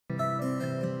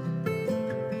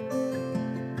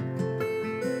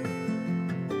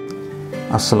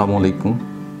Assalamualikum.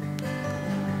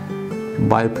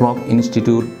 Biofloc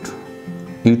institute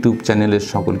YouTube চ্যানেলের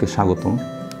সকলকে স্বাগতম।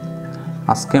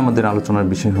 আজকে আমাদের আলোচনার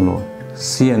বিষয় হলো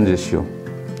CN রেশিও।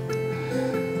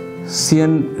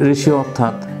 CN রেশিও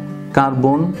অর্থাৎ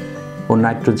কার্বন ও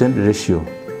নাইট্রোজেন রেশিও,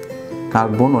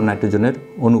 কার্বন ও নাইট্রোজেনের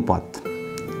অনুপাত।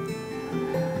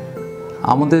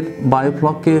 আমাদের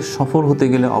বায়োফ্লকে সফল হতে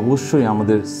গেলে অবশ্যই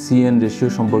আমাদের CN রেশিও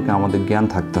সম্পর্কে আমাদের জ্ঞান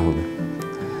থাকতে হবে,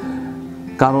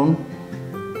 কারণ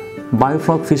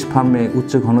বায়োফ্লক ফিশ ফার্মে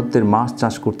উচ্চ ঘনত্বের মাছ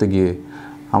চাষ করতে গিয়ে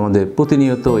আমাদের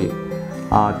প্রতিনিয়তই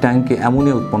ট্যাঙ্কে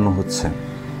অ্যামোনিয়া উৎপন্ন হচ্ছে,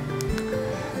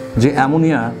 যে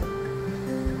অ্যামোনিয়া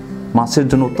মাছের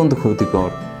জন্য অত্যন্ত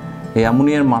ক্ষতিকর। এই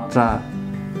অ্যামোনিয়ার মাত্রা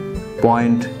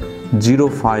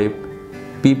 0.05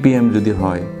 ppm যদি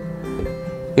হয়,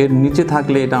 এর নিচে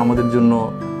থাকলে এটা আমাদের জন্য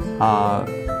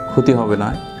ক্ষতি হবে না,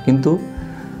 কিন্তু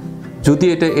যদি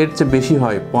এটা এর চেয়ে বেশি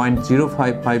হয়,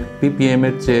 0.055 ppm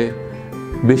এর চেয়ে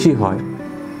বেশি হয়,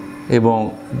 এবং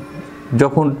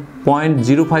যখন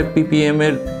 0.05 ppm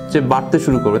এর চেয়ে বাড়তে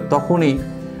শুরু করবে, তখনই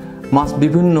মাছ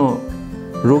বিভিন্ন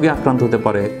রোগে আক্রান্ত হতে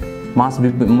পারে।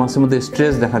 মাছের মধ্যে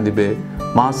স্ট্রেস দেখা দিবে,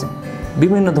 মাছ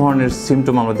বিভিন্ন ধরনের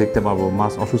সিমটম আমরা দেখতে পাবো,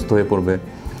 মাছ অসুস্থ হয়ে পড়বে।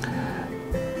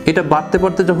 এটা বাড়তে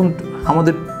বাড়তে যখন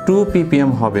আমাদের 2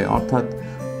 ppm হবে, অর্থাৎ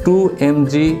 2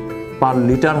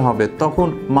 mg/লিটার হবে, তখন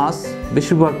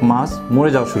বেশিরভাগ মাছ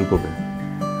মরে যাওয়া শুরু করবে।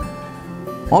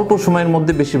 অল্প সময়ের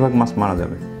মধ্যে বেশিরভাগ মাছ মারা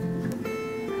যাবে।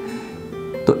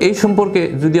 তো এই সম্পর্কে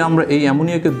যদি আমরা এই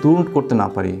অ্যামোনিয়াকে দূর করতে না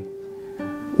পারি,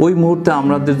 ওই মুহূর্তে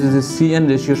আমাদের যদি CN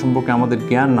রেশিও সম্পর্কে আমাদের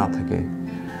জ্ঞান না থাকে,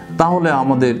 তাহলে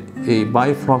আমাদের এই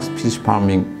বায়োফ্লক ফিশ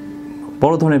ফার্মিং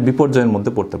বড় ধরনের বিপর্যয়ের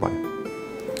মধ্যে পড়তে পারে।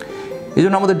 এই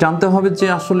জন্য আমাদের জানতে হবে যে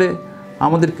আসলে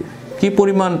আমাদের কি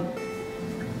পরিমাণ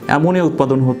অ্যামোনিয়া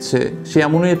উৎপাদন হচ্ছে, সেই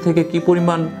অ্যামোনিয়া থেকে কি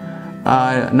পরিমাণ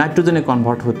নাইট্রোজেনে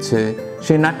কনভার্ট হচ্ছে,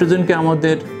 সেই নাইট্রোজেনকে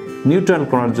আমাদের নিউট্রাল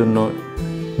করার জন্য,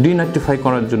 ডিনাইট্রিফাই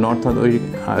করার জন্য, অর্থাৎ ওই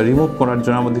রিমুভ করার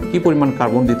জন্য আমাদের কি পরিমাণ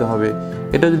কার্বন দিতে হবে,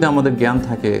 এটা যদি আমাদের জ্ঞান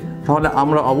থাকে, তাহলে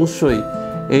আমরা অবশ্যই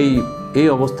এই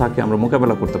অবস্থাকে আমরা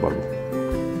মোকাবেলা করতে পারব।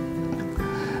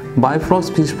 বায়োফ্লক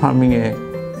ফিশ ফার্মিংয়ে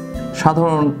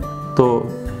সাধারণত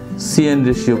CN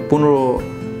রেশিও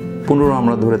 15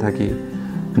 আমরা ধরে থাকি,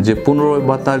 যে 15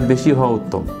 বা তার বেশি হওয়া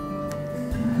উত্তম।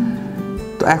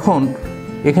 তো এখন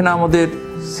এখানে আমাদের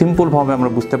সিম্পলভাবে আমরা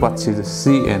বুঝতে পারছি যে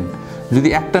CN যদি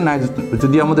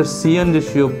আমাদের CN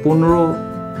রেশিও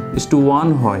 15:1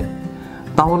 হয়,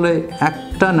 তাহলে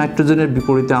একটা নাইট্রোজেনের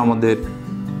বিপরীতে আমাদের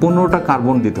 15টা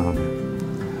কার্বন দিতে হবে।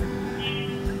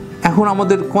 এখন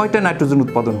আমাদের কয়টা নাইট্রোজেন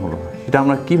উৎপাদন হলো, এটা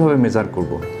আমরা কিভাবে মেজার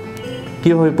করব,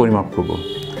 কিভাবে পরিমাপ করব?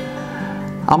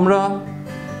 আমরা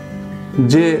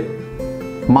যে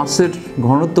মাছের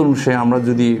ঘনত্ব অনুসারে আমরা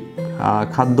যদি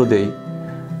খাদ্য দেই,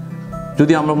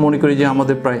 যদি আমরা মনে করি যে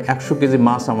আমাদের প্রায় 100 কেজি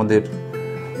মাছ আমাদের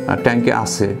ট্যাঙ্কে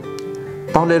আছে,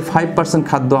 তাহলে এর 5%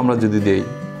 খাদ্য আমরা যদি দেই,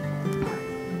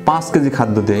 5 কেজি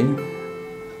খাদ্য দেই,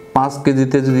 5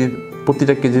 কেজিতে যদি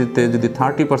প্রতিটা কেজিতে যদি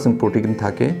 30% প্রোটিন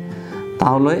থাকে,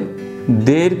 তাহলে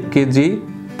 1.5 কেজি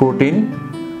প্রোটিন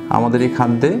আমাদের এই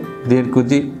খাদ্যে 1.5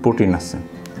 কেজি প্রোটিন আছে।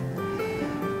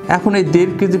 এখন এই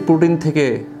 1.5 কেজি প্রোটিন থেকে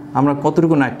আমরা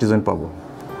কতটুকু নাইট্রোজেন পাবো?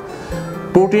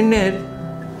 প্রোটিনের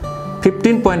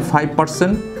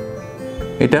 15.5%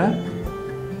 এটা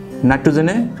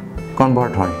নাইট্রোজেনে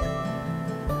কনভার্ট হয়,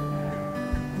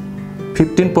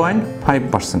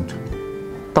 15.5%।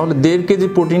 তাহলে 1.5 কেজি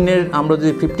প্রোটিনের আমরা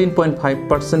যদি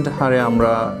 15.5% হারে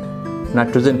আমরা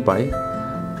নাইট্রোজেন পাই,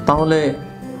 তাহলে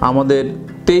আমাদের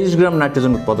 23 গ্রাম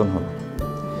নাইট্রোজেন উৎপাদন হবে।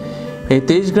 এই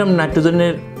 23 গ্রাম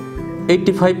নাইট্রোজেনের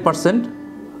 85%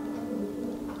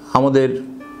 আমাদের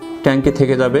ট্যাঙ্কে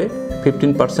থেকে যাবে,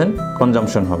 15%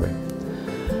 কনজাম্পশন হবে।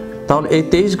 তাহলে এই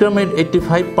 23 গ্রামের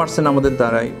 85% আমাদের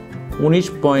দ্বারাই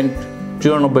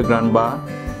 19.94 গ্রাম বা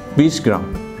 20 গ্রাম।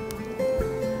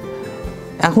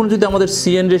 এখন যদি আমাদের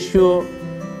CN রেশিও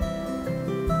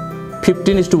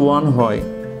 15:1 হয়,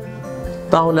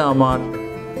 তাহলে আমার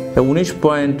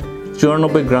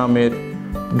 19.94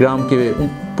 গ্রামকে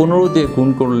 15 দিয়ে গুণ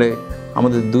করলে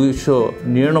আমাদের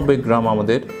 299 গ্রাম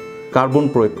আমাদের কার্বন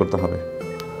প্রয়োগ করতে হবে।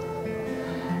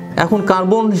 এখন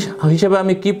কার্বন হিসেবে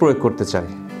আমি কি প্রয়োগ করতে চাই?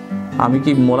 আমি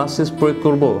কি মোলাসেস প্রয়োগ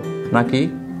করব, নাকি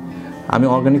আমি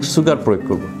অর্গানিক সুগার প্রয়োগ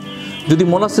করব? যদি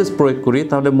মোলাসেস প্রয়োগ করি,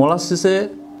 তাহলে মোলাসেসে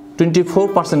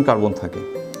 24% কার্বন থাকে।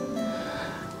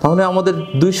 তাহলে আমাদের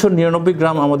 299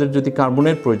 গ্রাম আমাদের যদি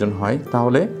কার্বনের প্রয়োজন হয়,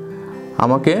 তাহলে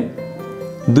আমাকে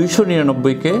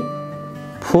 299কে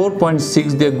 4.6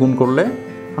 দিয়ে গুণ করলে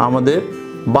আমাদের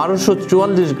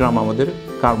 1244 গ্রাম আমাদের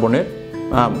কার্বনের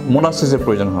মোলাসেসের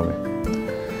প্রয়োজন হবে।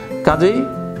 কাজেই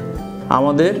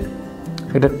আমাদের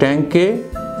এটা ট্যাঙ্কে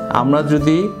আমরা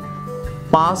যদি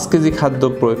 5 কেজি খাদ্য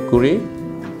প্রয়োগ করি,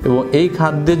 এবং এই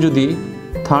খাদ্যে যদি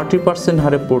 30%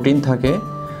 হারে প্রোটিন থাকে,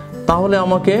 তাহলে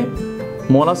আমাকে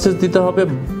মোলাসেস দিতে হবে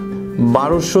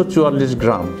 1244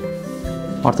 গ্রাম,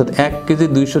 অর্থাৎ 1 কেজি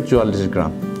 244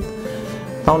 গ্রাম।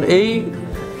 তাহলে এই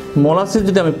মোলাসেস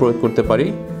যদি আমি প্রয়োগ করতে পারি,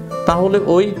 তাহলে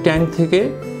ওই ট্যাঙ্ক থেকে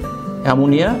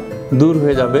অ্যামোনিয়া দূর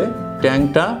হয়ে যাবে,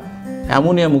 ট্যাঙ্কটা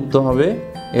অ্যামোনিয়া মুক্ত হবে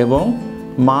এবং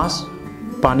মাছ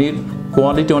পানির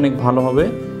কোয়ালিটি অনেক ভালো হবে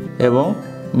এবং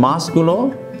মাছগুলো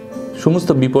সমস্ত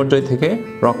বিপর্যয় থেকে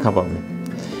রক্ষা পাবে।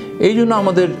 এই জন্য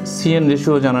আমাদের CN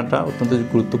রেশিও জানাটা অত্যন্ত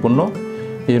গুরুত্বপূর্ণ।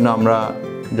 এই জন্য আমরা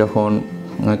যখন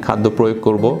খাদ্য প্রয়োগ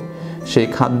করব, সেই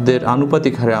খাদ্যের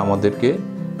আনুপাতিক হারে আমাদেরকে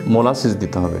মোলাসেস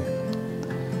দিতে হবে।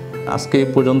 আজকে এই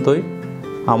পর্যন্তই।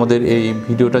 আমাদের এই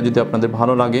ভিডিওটা যদি আপনাদের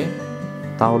ভালো লাগে,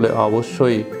 তাহলে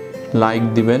অবশ্যই লাইক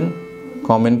দিবেন,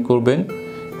 কমেন্ট করবেন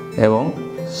এবং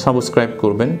সাবস্ক্রাইব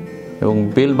করবেন এবং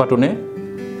বেল বাটনে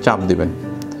চাপ দিবেন।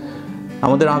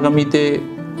 আমাদের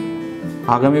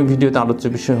আগামী ভিডিওতে আলোচ্য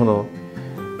বিষয় হলো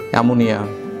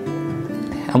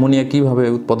অ্যামোনিয়া কীভাবে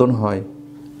উৎপাদন হয়,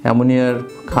 অ্যামোনিয়ার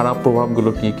খারাপ প্রভাবগুলো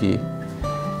কী কী,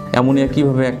 অ্যামোনিয়া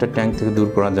কীভাবে একটা ট্যাঙ্ক থেকে দূর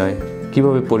করা যায়,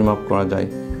 কীভাবে পরিমাপ করা যায়,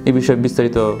 এই বিষয়ে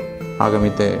বিস্তারিত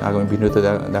আগামী ভিডিওতে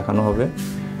দেখানো হবে,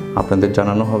 আপনাদের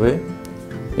জানানো হবে।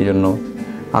 এই জন্য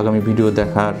আগামী ভিডিও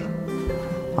দেখার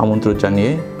আমন্ত্রণ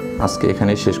জানিয়ে আজকে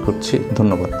এখানেই শেষ করছি।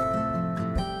 ধন্যবাদ।